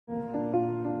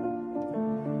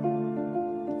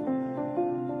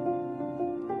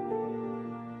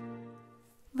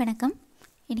வணக்கம்.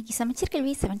 இன்னைக்கு சமச்சீர்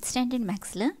கல்வி 7th ஸ்டாண்டர்ட்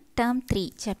மேக்ஸில் டேர்ம் 3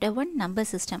 சாப்டர் 1 நம்பர்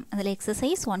சிஸ்டம் அதில்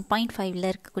எக்ஸசைஸ் 1.5ல்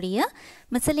இருக்கக்கூடிய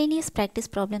மிசலேனியஸ் ப்ராக்டிஸ்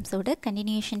ப்ராப்ளம்ஸோட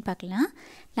கண்டினியூஷன் பார்க்கலாம்.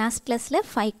 லாஸ்ட் கிளாஸில்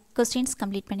 5 கொஸ்டின்ஸ்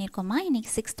கம்ப்ளீட் பண்ணியிருக்கோமா. இன்றைக்கி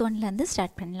 6th ஒன்லேருந்து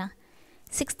ஸ்டார்ட் பண்ணலாம்.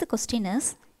 6th question is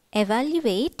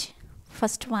evaluate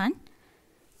first one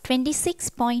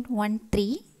 26.13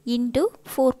 into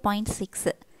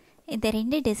 4.6. இந்த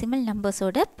ரெண்டு டெசிமல்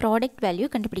நம்பர்ஸோட ப்ராடக்ட் வேல்யூ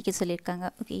கண்டுபிடிக்க சொல்லியிருக்காங்க.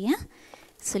 ஓகேயா.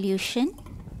 Solution.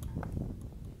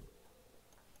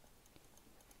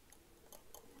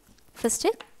 First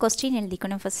question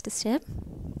எழுதிக்கணும். First step.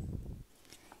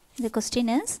 The question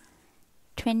is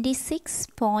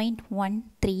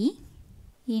 26.13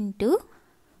 into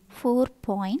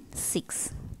 4.6.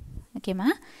 ஓகேமா.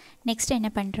 நெக்ஸ்ட் என்ன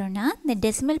பண்ணுறோன்னா இந்த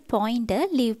டெசிமல் பாயிண்ட்டை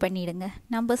லீவ் பண்ணிவிடுங்க.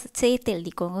 நம்பர்ஸ் சேர்த்து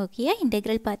எழுதிக்கோங்க. ஓகேயா.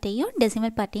 இன்டெக்ரல் பார்ட்டையும்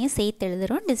டெசிமல் பார்ட்டையும் சேர்த்து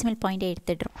எழுதுகிறோம். டெசிமல் பாயிண்ட்டை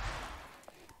எடுத்துடுறோம்.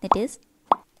 தட் இஸ்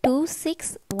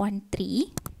 2613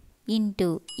 into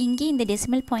இங்கே இந்த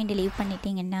டெசிமல் பாயிண்ட் லீவ்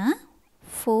பண்ணிட்டீங்கன்னா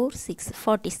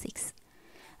 46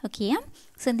 ஓகேயா.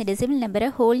 ஸோ இந்த டெசிமல் நம்பரை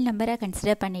ஹோல் நம்பராக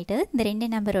கன்சிடர் பண்ணிவிட்டு இந்த ரெண்டு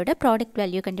நம்பரோட ப்ராடக்ட்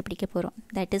வேல்யூ கண்டுபிடிக்க போகிறோம்.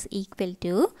 That is equal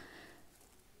to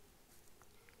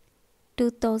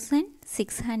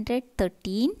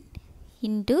 2613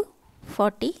 into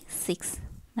 46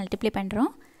 multiply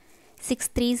பண்ணுறோம். 6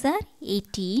 3s are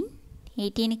 18,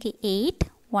 18க்கு 8,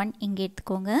 1 இங்கே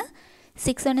எடுத்துக்கோங்க.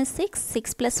 6 1 is 6, 6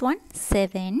 plus 1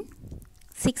 7,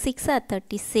 6 6 are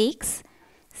 36,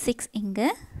 6 இங்கே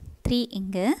 3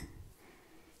 இங்கே,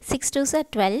 6 2s are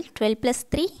 12, 12 plus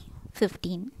 3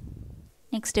 15.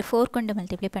 Next 4 கொண்டு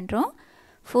மல்டிப்ளை பண்ணுறோம்.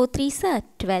 4 3s are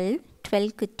 12,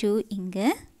 12க்கு 2 இங்கே,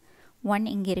 1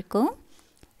 இங்கே இருக்கும்.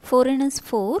 4 1 is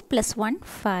 4 plus 1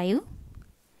 5,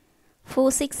 4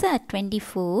 6 are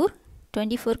 24,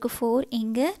 24க்கு 4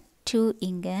 இங்கே, 2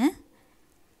 இங்கே,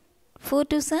 4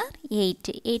 2s are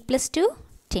 8, 8 plus 2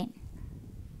 10,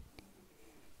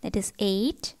 that is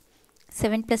 8,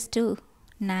 7 plus 2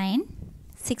 9,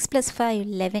 6 plus 5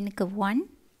 11க்கு 1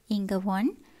 இங்கே 1,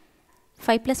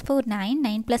 5 plus 4 9,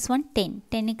 9 plus 1 10,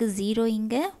 10க்கு 0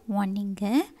 இங்கே 1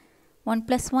 இங்கே, 1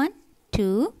 plus 1 2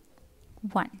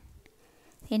 1.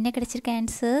 என்ன கிடைச்சிருக்க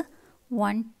ஆன்சர்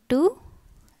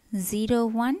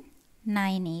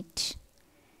 120198.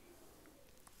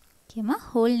 ஓகேம்மா.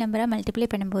 ஹோல் நம்பராக மல்டிப்ளை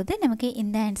பண்ணும்போது நமக்கு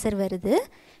இந்த ஆன்சர் வருது.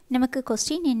 நமக்கு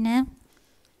கொஸ்டின் என்ன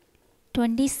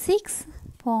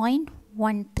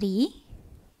 26.13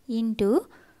 into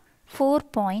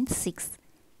 4.6.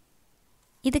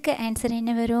 இதுக்கு ஆன்சர்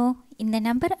என்ன வரும்? இந்த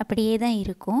நம்பர் அப்படியே தான்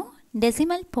இருக்கும்.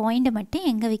 டெசிமல் பாயிண்ட்டை மட்டும்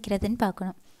எங்கே வைக்கிறதுன்னு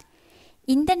பார்க்கணும்.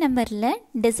 இந்த நம்பரில்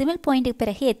டெசிமல் பாயிண்ட்டுக்கு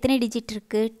பிறகு எத்தனை டிஜிட்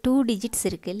இருக்குது? 2 டிஜிட்ஸ்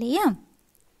இருக்குது இல்லையா.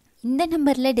 இந்த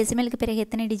நம்பரில் டெசிமலுக்கு பிறகு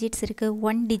எத்தனை டிஜிட்ஸ் இருக்குது?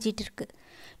 1 டிஜிட் இருக்குது.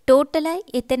 டோட்டலாக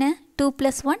எத்தனை? 2 +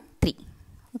 1 3.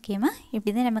 ஓகேம்மா.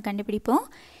 இப்படி தான் நம்ம கண்டுபிடிப்போம்.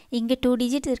 இங்கே 2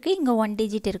 டிஜிட் இருக்குது, இங்கே 1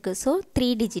 டிஜிட் இருக்குது. ஸோ 3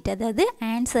 டிஜிட், அதாவது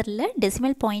ஆன்சரில்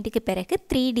டெசிமல் பாயிண்ட்டுக்கு பிறகு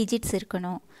 3 டிஜிட்ஸ்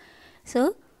இருக்கணும். ஸோ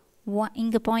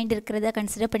இங்கே பாயிண்ட் இருக்கிறதா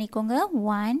கன்சிடர் பண்ணிக்கோங்க.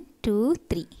 1 2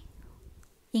 3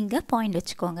 இங்கே பாயிண்ட்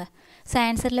வச்சுக்கோங்க. ஸோ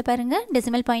ஆன்சரில் பாருங்கள்,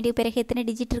 டெசிமல் பாயிண்ட்டுக்கு பிறகு எத்தனை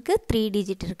டிஜிட் இருக்குது? 3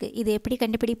 டிஜிட் இருக்குது. இது எப்படி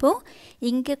கண்டுபிடிப்போம்?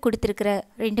 இங்கே கொடுத்துருக்கிற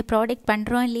ரெண்டு ப்ராடக்ட்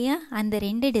பண்ணுறோம் இல்லையா, அந்த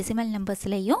ரெண்டு டெசிமல்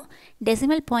நம்பர்ஸ்லையும்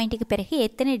டெசிமல் பாயிண்ட்டுக்கு பிறகு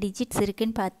எத்தனை டிஜிட்ஸ்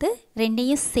இருக்குதுன்னு பார்த்து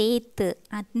ரெண்டையும் சேர்த்து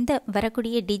அந்த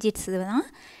வரக்கூடிய டிஜிட்ஸ் தான்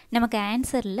நமக்கு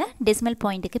ஆன்சரில் டெசிமல்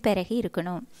பாயிண்ட்டுக்கு பிறகு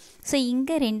இருக்கணும். ஸோ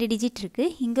இங்கே 2 டிஜிட் இருக்குது,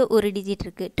 இங்கே 1 டிஜிட்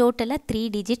இருக்குது. டோட்டலாக 3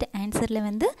 டிஜிட் ஆன்சரில்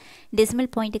வந்து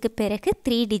டெசிமல் பாயிண்ட்டுக்கு பிறகு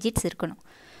 3 டிஜிட்ஸ் இருக்கணும்.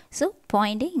 ஸோ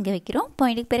பாயிண்ட்டு இங்கே வைக்கிறோம்.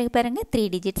 பாயிண்ட்டுக்கு பிறகு பாருங்கள் 3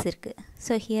 டிஜிட்ஸ் இருக்குது.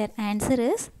 So here answer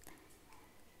is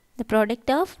the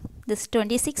product of this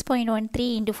 26.13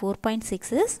 into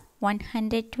 4.6 is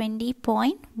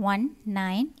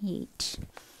 120.198.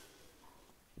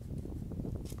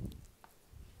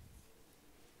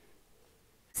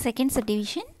 Second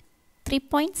subdivision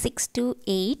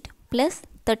 3.628 plus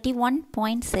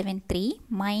 31.73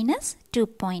 minus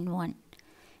 2.1.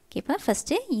 ஓகேப்பா.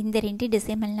 ஃபஸ்ட்டு இந்த ரெண்டு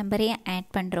டெசிமல் நம்பரையும்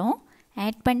ஆட் பண்ணுறோம்.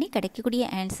 ஆட் பண்ணி கிடைக்கக்கூடிய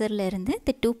ஆன்சரில் இருந்து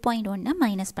இந்த 2.1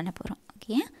 மைனஸ் பண்ண போகிறோம்.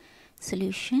 ஓகே.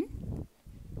 சொல்யூஷன்.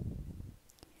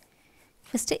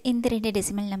 ஃபஸ்ட்டு இந்த ரெண்டு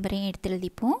டெசிமல் நம்பரையும் எடுத்து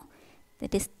எழுதிப்போம்.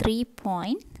 That is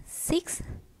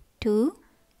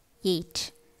 3.628.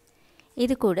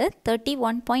 இது கூட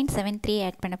 31.73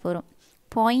 ஆட் பண்ண போகிறோம்.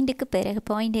 பாயிண்ட்டுக்கு பிறகு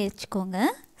பாயிண்ட் வச்சுக்கோங்க.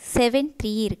 7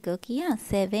 3 இருக்குது. ஓகேயா.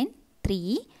 7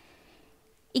 3.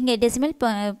 இங்கே டெசிமல்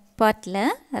பார்ட்டில்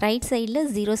ரைட் சைடில்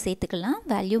 0 சேர்த்துக்கலாம்,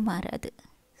 வேல்யூ மாறாது.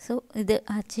 ஸோ இது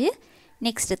ஆச்சு.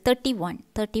 நெக்ஸ்ட்டு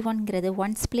 31ங்கிறது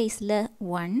 1s பிளேஸில்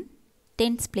 1,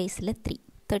 10s பிளேஸில் 3,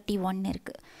 31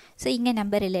 இருக்குது. ஸோ இங்கே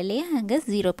நம்பர் இல்லை இல்லையா, அங்கே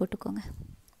 0 போட்டுக்கோங்க.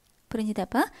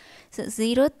 புரிஞ்சுதாப்பா? ஸோ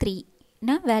 0 3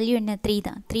 வேல்யூ என்ன 3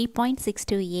 தான்.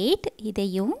 3.628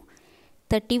 இதையும்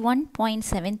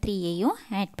 31.73ஐயும்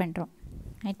ஆட் பண்ணுறோம்.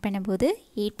 ஆட் பண்ணும்போது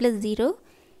 8 + 0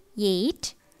 8,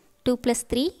 2 +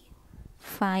 3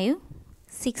 5,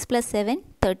 6 + 7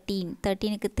 13,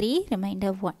 13க்கு 3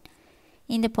 ரிமைண்டர் 1.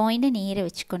 இந்த பாயிண்ட்டை நேர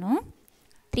வச்சுக்கணும்.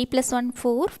 3 + 1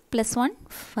 4 + 1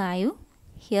 5,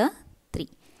 here 3,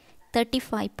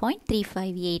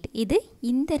 35.358. இது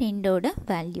இந்த ரெண்டோட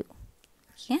value,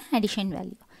 okay, addition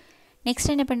value.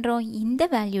 Next என்ன பண்ணுறோம், இந்த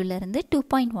வேல்யூலேருந்து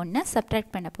 2.1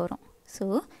 சப்ட்ராக்ட் பண்ண போகிறோம். ஸோ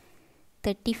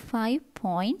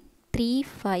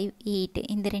 35.358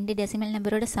 இந்த ரெண்டு டெசிமல்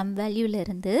நம்பரோட சம்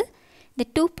வேல்யூலேருந்து இந்த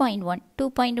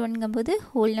 2.1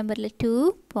 ஹோல் நம்பரில் 2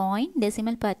 பாயிண்ட்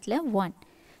டெசிமல் பார்ட்டில் 1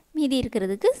 மீதி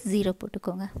இருக்கிறதுக்கு 0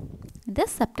 போட்டுக்கோங்க. இதை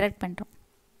சப்ட்ராக்ட் பண்ணுறோம்.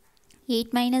 8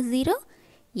 - 0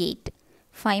 8,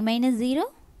 5 - 0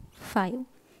 5,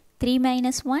 3 -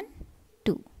 1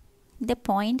 2. இந்த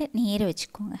பாயிண்ட் நேர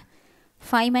வச்சுக்கோங்க.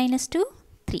 5 - 2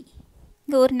 3.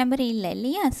 இங்கே ஒரு நம்பர் இல்லை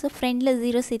இல்லையா, ஸோ ஃப்ரெண்டில்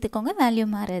 0 சேர்த்துக்கோங்க, வேல்யூ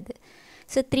மாறாது.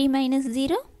 So 3 -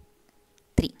 0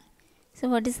 3. So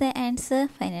what is the answer?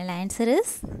 Final answer is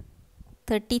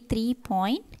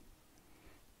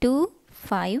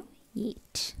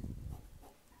 33.258.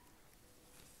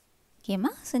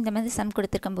 ஓகேம்மா. ஸோ இந்த மாதிரி சம்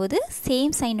கொடுத்துருக்கும் போது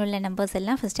சேம் சைன் உள்ள நம்பர்ஸ்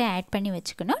எல்லாம் ஃபஸ்ட்டு ஆட் பண்ணி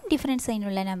வச்சுக்கணும், டிஃப்ரெண்ட் சைன்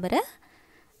உள்ள நம்பரை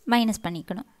மைனஸ்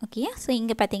பண்ணிக்கணும். ஓகே, ஸோ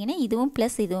இங்கே பார்த்தீங்கன்னா இதுவும்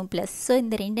ப்ளஸ் இதுவும் ப்ளஸ். ஸோ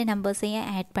இந்த ரெண்டு நம்பர்ஸையும்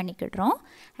ஆட் பண்ணிக்கிடுறோம்.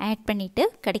 ஆட் பண்ணிவிட்டு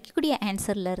கிடைக்கக்கூடிய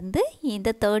ஆன்சர்லேருந்து இந்த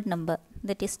third number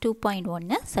that is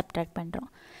 2.1 subtract பண்ணுறோம்.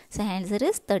 So answer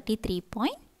is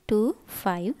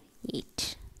 33.258.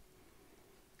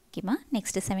 ஓகேம்மா.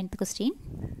 Next 7th question.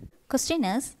 Question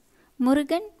is,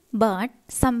 Murugan bought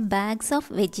some bags of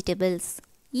vegetables.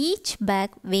 Each bag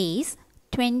weighs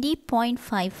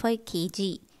 20.55 kg.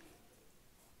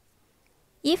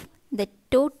 If the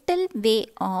total weight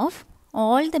of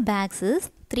all the bags is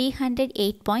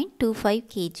 308.25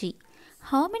 kg,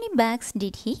 how many bags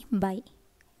did he buy?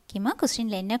 ஓகேம்மா.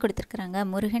 கொஸ்டினில் என்ன கொடுத்துருக்குறாங்க,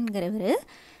 முருகன்கிறவர்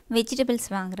vegetables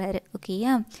வாங்குறாரு.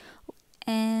 ஓகேயா,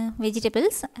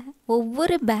 vegetables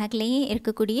ஒவ்வொரு பேக்லேயும்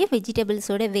இருக்கக்கூடிய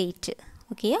வெஜிடபிள்ஸோட weight.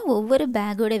 ஓகேயா, ஒவ்வொரு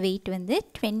பேக்கோட வெயிட் வந்து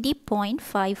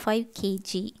 20.55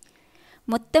 kg.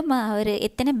 மொத்தமாக அவர்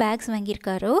எத்தனை பேக்ஸ்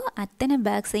வாங்கியிருக்காரோ அத்தனை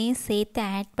பேக்ஸையும் சேர்த்து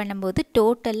ஆட் பண்ணும்போது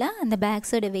டோட்டலாக அந்த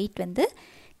பேக்ஸோட வெயிட் வந்து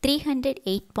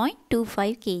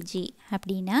 308.25 kg.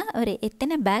 அப்படின்னா அவர்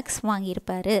எத்தனை பேக்ஸ்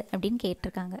வாங்கியிருப்பார் அப்படின்னு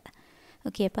கேட்டிருக்காங்க.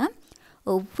 ஓகேப்பா,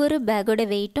 ஒவ்வொரு பேக்கோட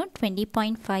வெயிட்டும்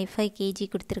 20.55 kg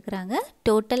கொடுத்துருக்குறாங்க.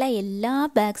 டோட்டலாக எல்லா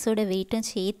பேக்ஸோட வெயிட்டும்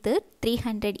சேர்த்து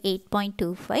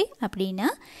 308.25 அப்படின்னா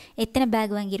எத்தனை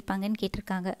பேக் வாங்கியிருப்பாங்கன்னு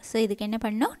கேட்டிருக்காங்க. ஸோ இதுக்கு என்ன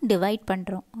பண்ணோம், டிவைட்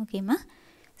பண்ணுறோம். ஓகேம்மா.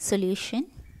 சொல்யூஷன்.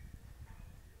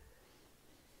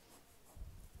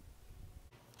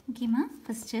 ஓகேம்மா.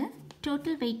 First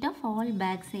total weight of all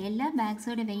packs, எல்லா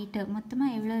பேக்ஸோட வெயிட்டு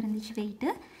மொத்தமாக எவ்வளோ இருந்துச்சு, weight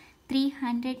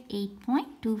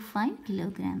 308.25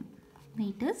 kg.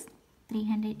 weight is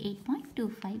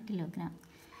 308.25 kg.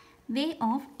 weight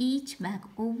of each bag,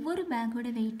 ஒவ்வொரு பேக்கோட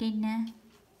வெயிட் என்ன,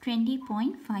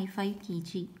 20.55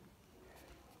 kg.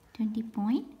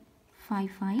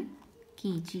 20.55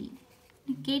 kg.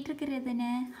 கேட்டிருக்கிறது என்ன,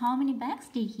 how many bags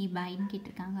did he buy ன்னு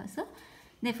கேட்டிருக்காங்க. So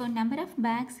therefore number of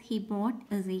bags he bought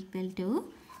is equal to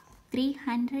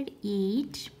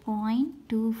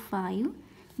 308.25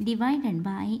 divided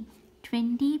by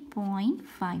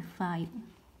 20.55.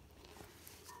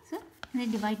 So இதை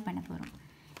divide பண்ண போகிறோம்.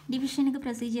 டிவிஷனுக்கு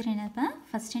ப்ரொசீஜர் என்னப்பா,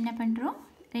 ஃபஸ்ட் என்ன பண்ணுறோம்,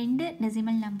 ரெண்டு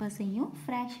டெசிமல் நம்பர்ஸையும்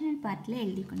ஃப்ராக்ஷனல் பார்ட்டில்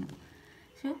எழுதிக்கணும்.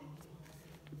 ஸோ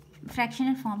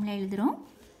ஃப்ராக்ஷனல் ஃபார்மில் எழுதுகிறோம்.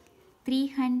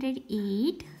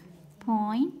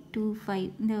 308.25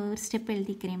 இந்த ஒரு step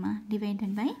எழுதிக்கிறேம்மா,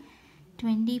 divided by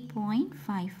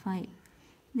 20.55.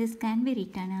 this can be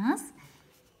written as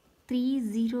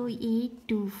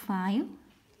 30825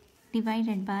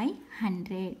 divided by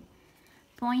 100.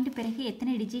 Point பிறகு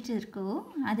எத்தனை டிஜிட்ஸ் இருக்கோ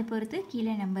அதை பொறுத்து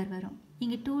கீழே நம்பர் வரும்.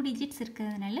 இங்கே 2 டிஜிட்ஸ்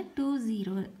இருக்கிறதுனால 20,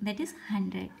 தட் இஸ்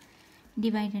 100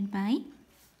 டிவைடட் பை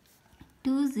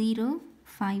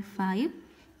 2055.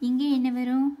 இங்கே என்ன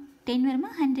வரும், 10 வருமா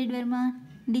 100 வருமா,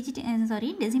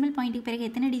 டெசிமல் பாயிண்ட்டுக்கு பிறகு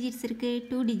எத்தனை டிஜிட்ஸ் இருக்குது,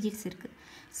 2 டிஜிட்ஸ் இருக்குது.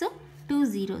 ஸோ 2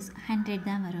 zeros 100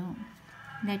 தான் வரும்.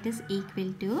 That is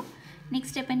equal to,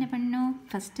 next step என்ன பண்ணணும்,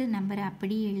 ஃபஸ்ட்டு நம்பரை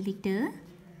அப்படியே எழுதிட்டு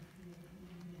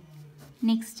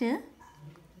நெக்ஸ்ட்டு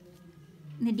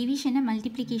இந்த டிவிஷனை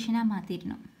மல்டிப்ளிகேஷனாக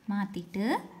மாற்றிடணும். மாற்றிட்டு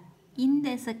இந்த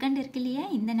செகண்ட் இருக்கு இல்லையா,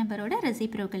 இந்த நம்பரோட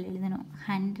ரெசிப்ரோக்கல் எழுதணும்.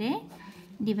 100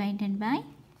 டிவைடட் பை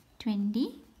 20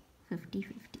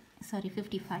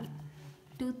 55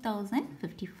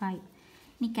 2055.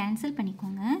 நீ கேன்சல்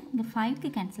பண்ணிக்கோங்க, இங்கே 5க்கு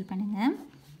கேன்சல் பண்ணுங்கள்.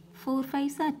 4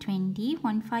 5s are 20,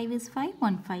 1 5 is 5,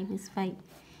 1 5 is 5.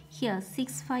 Here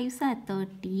 6 5s are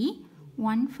 30,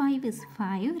 1 5 is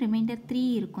 5, remainder 3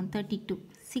 இருக்கும் 32.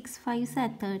 6 5s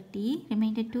are 30,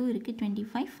 remainder 2 இருக்கு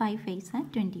 25, 5 5s are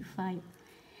 25.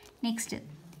 Next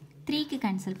 3க்கு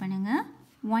cancel பண்ணுங்க.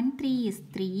 1 3 is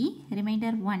 3,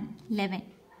 remainder 1 11.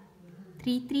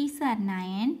 3 3s are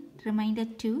 9, remainder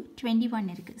 2 21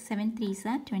 இருக்கு. 7 3s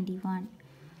are 21.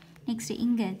 Next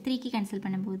இங்க 3க்கு cancel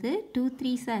பண்ணும்போது 2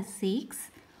 3s are 6,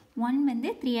 1 வந்து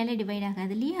 3 ஆல டிவைட்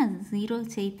ஆகாது இல்லையா, 0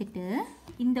 சேர்த்துட்டு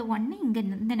இந்த 1 இங்க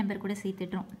இந்த நம்பர் கூட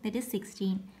சேர்த்துடுறோம், that is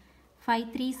 16. 5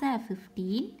 3s are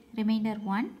 15, remainder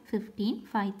 1 15,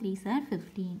 5 3s are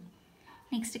 15.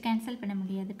 next cancel பண்ண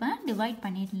முடியாதுப்பா, divide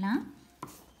பண்ணிடலாம்.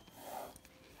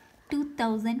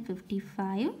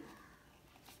 2055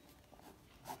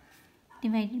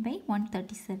 divided by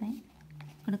 137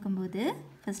 கொடுக்கும்போது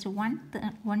first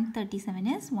 137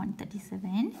 is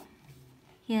 137.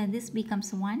 Here this becomes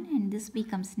 1 and this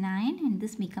becomes 9 and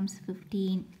this becomes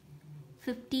 15.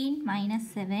 15 minus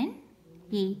 7,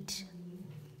 8.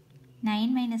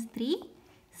 9 minus 3,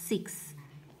 6.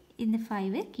 In the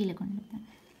 5 கீழே கொண்டு வந்தேன்.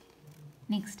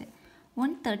 Next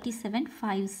 137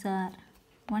 5s are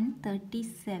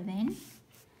 137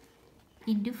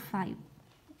 into 5.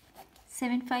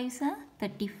 7 5s are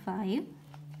 35.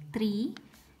 3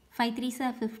 5 3s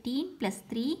are 15 plus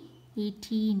 3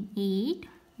 18 8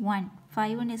 1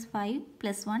 5 1 is 5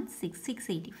 plus 1 6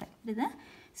 685.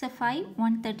 So 5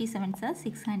 137s are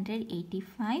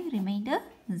 685, remainder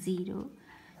 0.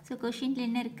 So question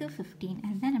என்ன இருக்கு 15.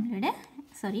 அதுதான் நம்மளோட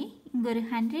sorry, இங்கே ஒரு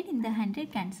 100 இந்த 100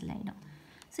 கேன்சல் ஆகிடும்.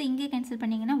 ஸோ இங்கே கேன்சல்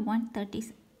பண்ணிங்கன்னா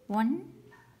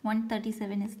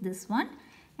 137 is this one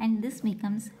and this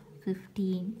becomes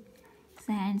 15. So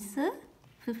answer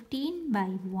 15 by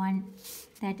 1,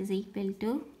 that is equal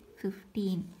to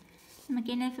 15. நமக்கு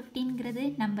என்ன 15ங்கிறது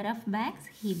number of bags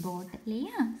he bought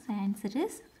இல்லையா. So answer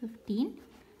is 15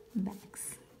 bags.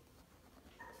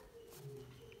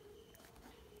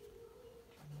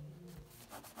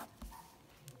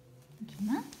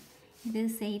 ஓகேமா, இது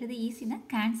செய்கிறது ஈஸி தான்,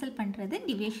 கேன்சல் பண்ணுறது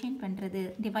டிவிஷன் பண்ணுறது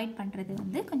டிவைட் பண்ணுறது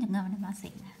வந்து கொஞ்சம் கவனமாக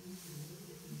செய்யுங்க.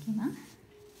 ஓகேமா,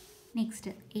 next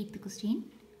 8th question.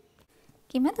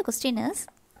 Okay, the question is,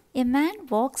 a man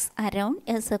walks around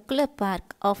a circular park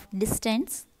of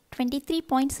distance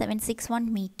 23.761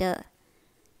 meter.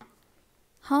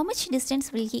 How much distance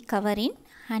will he cover in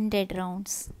 100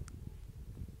 rounds?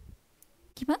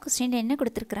 Okay, question என்ன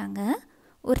கொடுத்துருக்குறாங்க,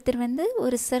 ஒருத்தர் வந்து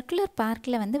ஒரு சர்க்குலர்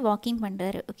பார்க்கில் வந்து வாக்கிங்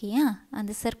பண்ணுறாரு. ஓகேயா,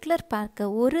 அந்த சர்க்குலர் பார்க்கை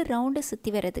ஒரு ரவுண்டு சுற்றி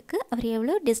வர்றதுக்கு அவர்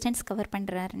எவ்வளோ டிஸ்டன்ஸ் கவர்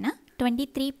பண்ணுறாருன்னா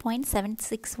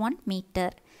 23.761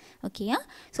 மீட்டர். ஓகேயா,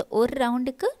 ஸோ ஒரு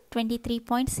ரவுண்டுக்கு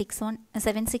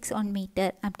 23.761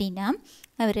 மீட்டர் அப்படின்னா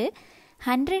அவர்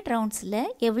 100 ரவுண்ட்ஸில்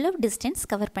எவ்வளோ டிஸ்டன்ஸ்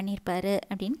கவர் பண்ணியிருப்பார்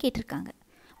அப்படின்னு கேட்டிருக்காங்க.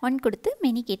 1 கொடுத்து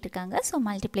மெனி கேட்டிருக்காங்க, ஸோ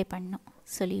மல்டிப்ளை பண்ணணும்.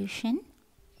 சொல்யூஷன்.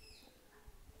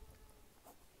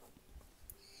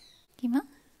 ஓகேவா,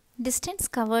 டிஸ்டன்ஸ்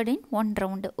கவர்டு இன் 1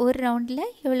 ரவுண்டு, ஒரு ரவுண்டில்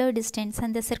எவ்வளோ டிஸ்டன்ஸ்,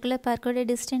 அந்த சர்க்குலர் பார்க்கோட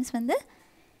டிஸ்டன்ஸ் வந்து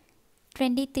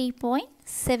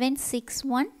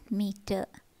 23.761 metre.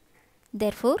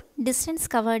 Therefore, distance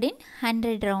covered in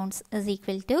 100 rounds is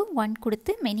equal to 1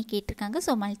 கொடுத்து many கேட்டிருக்காங்க,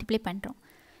 ஸோ மல்டிப்ளை பண்ணுறோம்.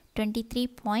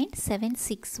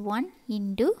 23.761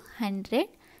 into 100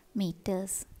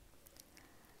 meters.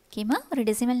 ஓகேமா, ஒரு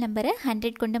டெசிமல் நம்பரை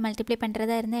 100 கொண்டு மல்டிப்ளை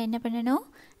பண்ணுறதா இருந்தால் என்ன பண்ணணும்,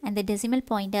 அந்த டெசிமல்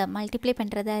பாயிண்ட்டை மல்டிப்ளை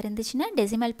பண்ணுறதா இருந்துச்சுன்னா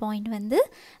டெசிமல் பாயிண்ட் வந்து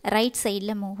ரைட்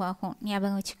சைடில் மூவ் ஆகும்,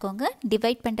 ஞாபகம் வச்சுக்கோங்க.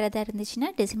 டிவைட் பண்ணுறதா இருந்துச்சுன்னா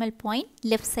டெசிமல் பாயிண்ட்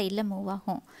லெஃப்ட் சைடில் மூவ்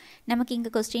ஆகும். நமக்கு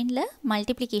இங்கே கொஸ்டினில்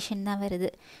மல்டிப்ளிகேஷன் தான் வருது.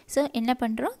 ஸோ என்ன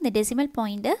பண்ணுறோம், இந்த டெசிமல்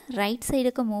பாயிண்ட்டை ரைட்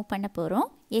சைடுக்கு மூவ் பண்ண போகிறோம்.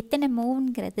 எத்தனை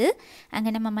மூவ்ங்கிறது அங்கே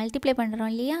நம்ம மல்டிப்ளை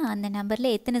பண்ணுறோம் இல்லையா, அந்த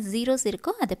நம்பரில் எத்தனை ஜீரோஸ்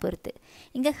இருக்கோ அதை பொறுத்து.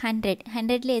 இங்கே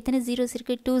 100ல் எத்தனை ஜீரோஸ்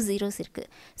இருக்குது, 2 ஜீரோஸ் இருக்குது.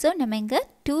 ஸோ நம்ம இங்கே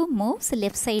 2 மூவ்ஸ்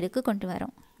லெஃப்ட் சைடுக்கு கொண்டு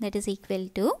வரோம். that is equal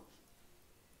to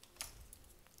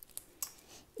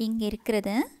இங்கே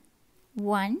இருக்கிறது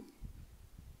 1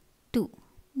 2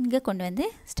 இங்கே கொண்டு வந்து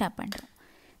ஸ்டாப் பண்ணுறோம்.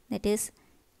 that is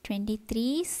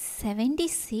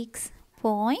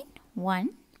 2376.1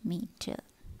 metre.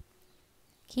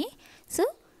 Okay, so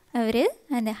அவர்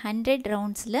அந்த 100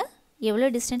 ரவுண்ட்ஸில் எவ்வளோ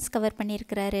டிஸ்டன்ஸ் கவர்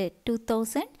பண்ணியிருக்கிறாரு,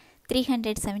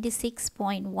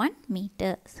 2376.1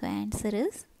 metre. So answer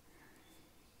is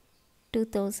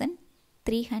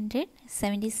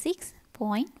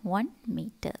 2376.1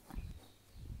 meter.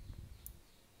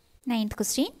 9th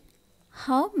question.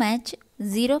 How much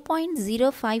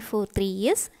 0.0543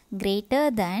 is greater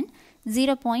than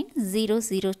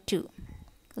 0.002?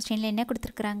 கொஸ்டினில் என்ன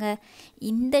கொடுத்துருக்குறாங்க,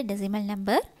 இந்த டெசிமல்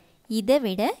நம்பர் இதை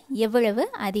விட எவ்வளவு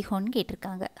அதிகம்னு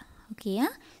கேட்டிருக்காங்க. ஓகேயா,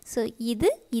 ஸோ இது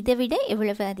இதை விட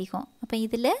எவ்வளவு அதிகம், அப்போ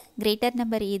இதில் கிரேட்டர்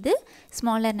நம்பர் எது,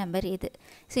 ஸ்மாலர் நம்பர் எது.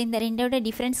 ஸோ இந்த ரெண்டோட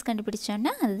டிஃப்ரென்ஸ்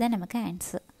கண்டுபிடிச்சோன்னா அதுதான் நமக்கு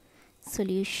answer.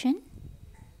 Solution.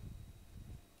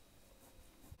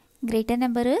 greater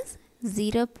number is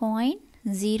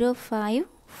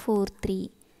 0.0543.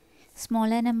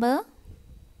 Smaller number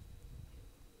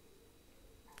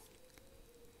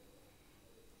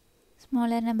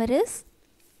is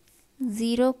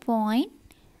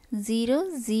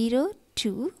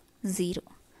 0.0020.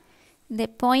 இந்த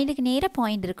பாயிண்ட்டுக்கு நேராக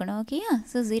பாயிண்ட் இருக்கணும். ஓகேயா?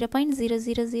 ஸோ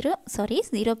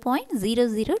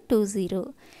 0.020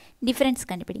 டிஃபரன்ஸ்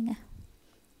கண்டுபிடிங்க.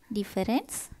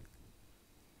 Difference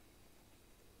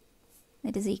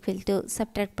that is equal to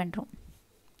subtract பண்ணுறோம்.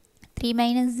 3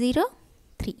 minus 0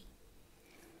 3,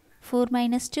 4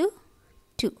 minus 2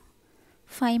 2,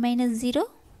 5 minus 0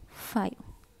 5,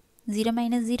 0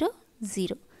 minus 0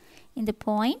 0. In the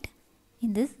point in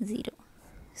this 0.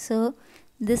 So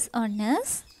this one is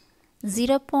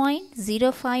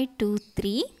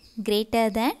 0.0523 greater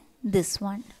than this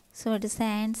one. So what is the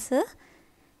answer?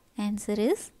 Answer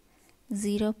is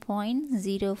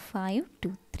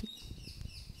 0.0523.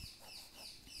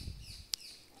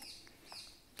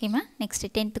 Okay ma, next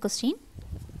 10th question.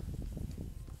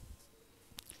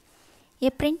 A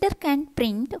printer can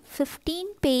print 15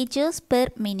 pages per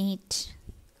minute.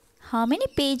 How many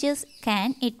pages can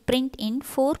it print in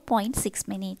 4.6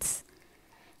 minutes?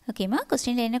 Okay ma,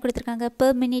 question என்ன கொடுத்திருக்காங்க?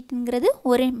 per minuteங்கிறது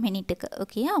ஒரு மினிட்டுக்கு.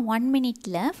 ஓகேயா? 1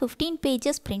 மினிட்ல 15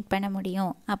 pages print பண்ண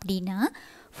முடியும் அப்படின்னா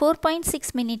 4.6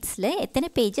 minutesல எத்தனை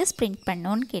pages print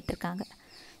பண்ணணும்னு கேட்டிருக்காங்க.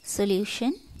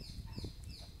 Solution.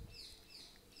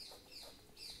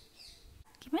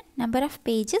 Number of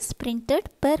pages printed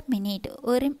per minute.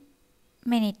 ஒரு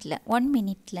மினிட்ல 1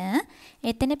 மினிட்ல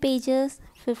எத்தனை pages?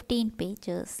 15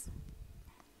 pages.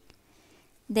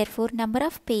 Therefore number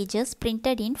of pages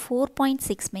printed in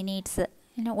 4.6 minutes.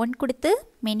 1 கொடுத்து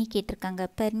many கேட்டிருக்காங்க.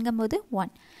 பெருங்கும்போது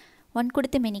 1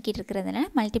 கொடுத்து many கேட்டிருக்கிறதுனால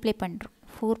மல்டிப்ளை பண்ணுறோம்.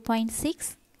 4.6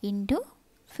 into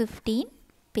 15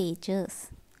 pages.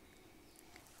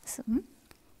 So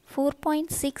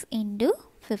 4.6 into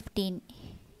 15.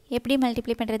 எப்படி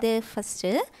மல்டிப்ளை பண்ணுறது? ஃபஸ்ட்டு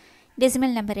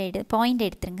டெசிமல் நம்பர் பாயிண்ட்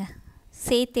எடுத்துருங்க.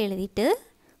 சேர்த்து எழுதிட்டு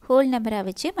ஹோல் நம்பராக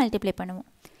வச்சு மல்டிப்ளை பண்ணுவோம்.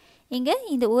 இங்கே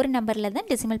இந்த ஒரு நம்பரில் தான்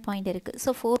டெசிமல் பாயிண்ட் இருக்குது. ஸோ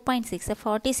 4.6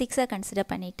 46 கன்சிடர்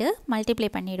பண்ணிவிட்டு மல்டிப்ளை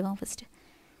பண்ணிவிடுவோம். First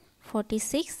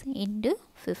 46 into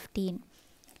 15.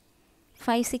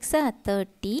 5 6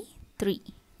 33,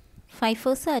 5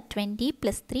 4 20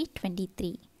 plus 3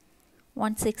 23,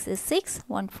 1 6 is 6,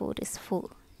 1 4 is 4.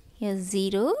 Here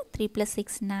 0, 3 plus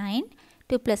 6 9,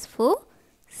 2 plus 4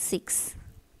 6,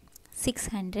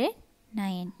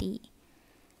 690.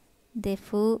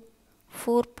 Therefore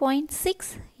 4.6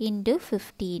 into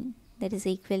 15 that is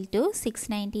equal to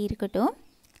 690 இருக்கட்டும்.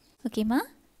 ஓகேம்மா,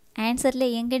 ஆன்சரில்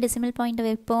எங்கே டெசிமல் பாயிண்ட்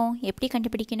வைப்போம்? எப்படி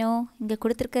கண்டுபிடிக்கணும்? இங்கே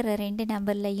கொடுத்துருக்கிற ரெண்டு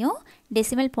நம்பர்லையும்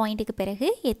டெசிமல் பாயிண்ட்டுக்கு பிறகு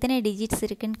எத்தனை டிஜிட்ஸ்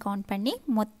இருக்குதுன்னு கவுண்ட் பண்ணி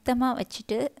மொத்தமாக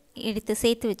வச்சுட்டு எடுத்து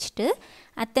சேர்த்து வச்சுட்டு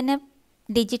அத்தனை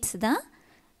டிஜிட்ஸ் தான்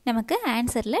நமக்கு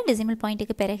ஆன்சரில் டெசிமல்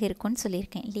பாயிண்ட்டுக்கு பிறகு இருக்குன்னு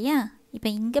சொல்லியிருக்கேன் இல்லையா? இப்போ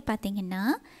இங்கே பார்த்தீங்கன்னா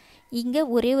இங்கே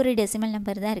ஒரே ஒரு டெசிமல்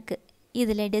நம்பர் தான் இருக்குது.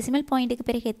 இதில் டெசிமல் பாயிண்ட்டுக்கு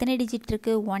பிறகு எத்தனை டிஜிட்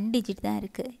இருக்குது? 1 டிஜிட் தான்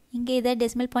இருக்குது. இங்கே எதாவது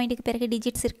டெசிமல் பாயிண்ட்டுக்கு பிறகு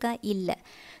டிஜிட்ஸ் இருக்கா? இல்லை.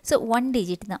 ஸோ 1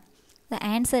 டிஜிட் தான்.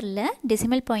 ஆன்சரில்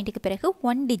டெசிமல் பாயிண்ட்டுக்கு பிறகு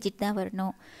 1 டிஜிட் தான்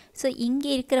வரணும். ஸோ இங்கே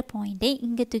இருக்கிற பாயிண்ட்டை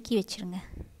இங்கே தூக்கி வச்சுருங்க.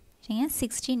 சரிங்க?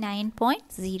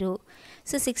 69.0.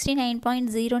 ஸோ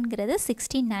 69.0ங்கிறது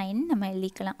 69 நம்ம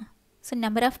எழுதிக்கலாம். So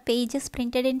number of pages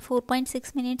printed in 4.6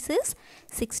 minutes is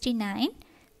 69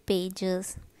 pages.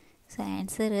 So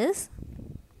answer is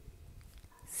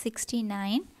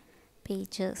 69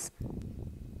 pages.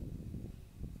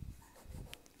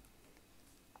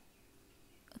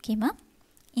 Okay ma,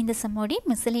 இந்த சம்மோடி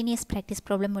மிஸ்செலேனியஸ் ப்ராக்டிஸ்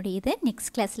ப்ராப்ளம் முடியுது.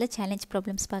 நெக்ஸ்ட் கிளாஸில் சேலஞ்ச்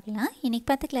ப்ராப்ளம்ஸ் பார்க்கலாம். இன்றைக்கி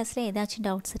பார்த்த கிளாஸில் ஏதாச்சும்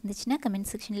டவுட்ஸ் இருந்துச்சுன்னா கமெண்ட்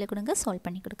செக்ஷனில் கொடுங்க, சால்வ்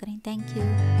பண்ணி கொடுக்குறேன். தேங்க்யூ.